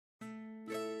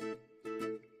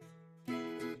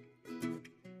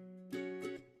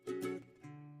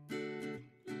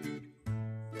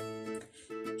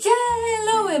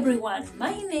Hello everyone,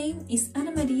 my name is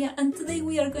Ana Maria and today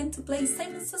we are going to play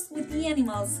Simon Says with the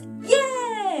animals.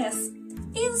 Yes!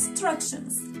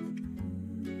 Instructions.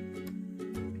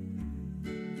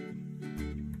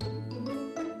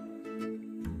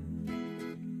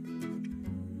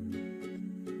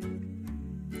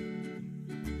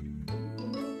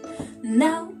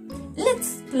 Now,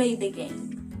 let's play the game.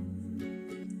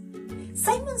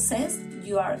 Simon says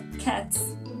you are cats.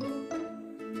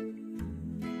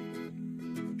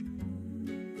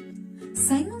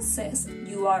 Simon says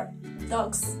you are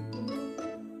dogs.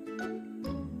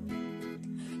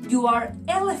 You are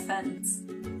elephants.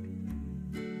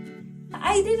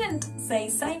 I didn't say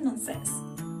Simon says.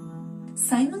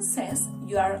 Simon says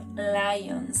you are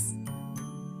lions.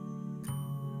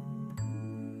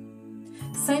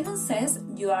 Simon says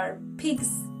you are pigs.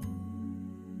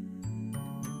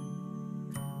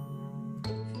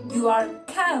 You are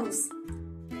cows.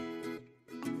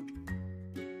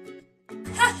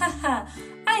 Ha ha ha!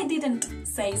 I didn't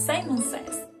say Simon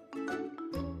says.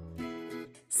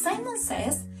 Simon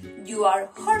says you are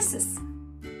horses.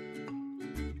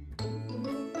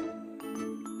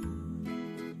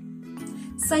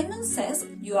 Simon says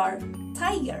you are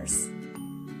tigers.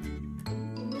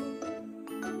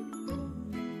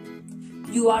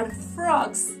 You are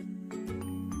frogs.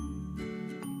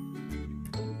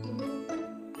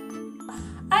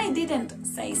 I didn't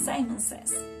say Simon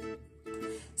says.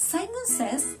 Simon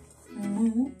says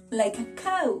moo like a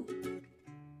cow.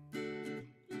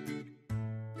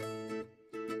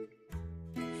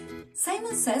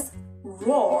 Simon says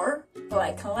roar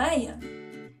like a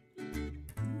lion.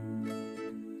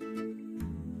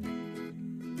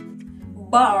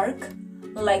 Bark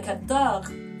like a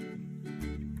dog.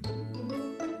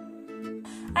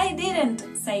 I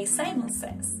didn't say Simon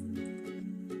says.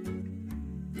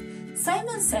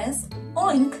 Simon says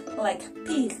oink like a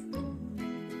pig.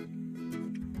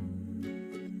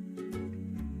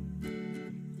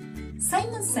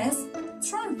 Simon says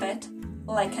trumpet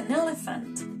like an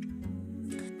elephant.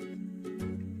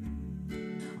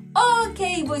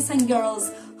 Okay, boys and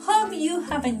girls, hope you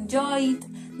have enjoyed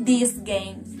this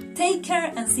game. Take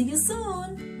care and see you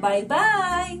soon. Bye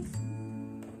bye.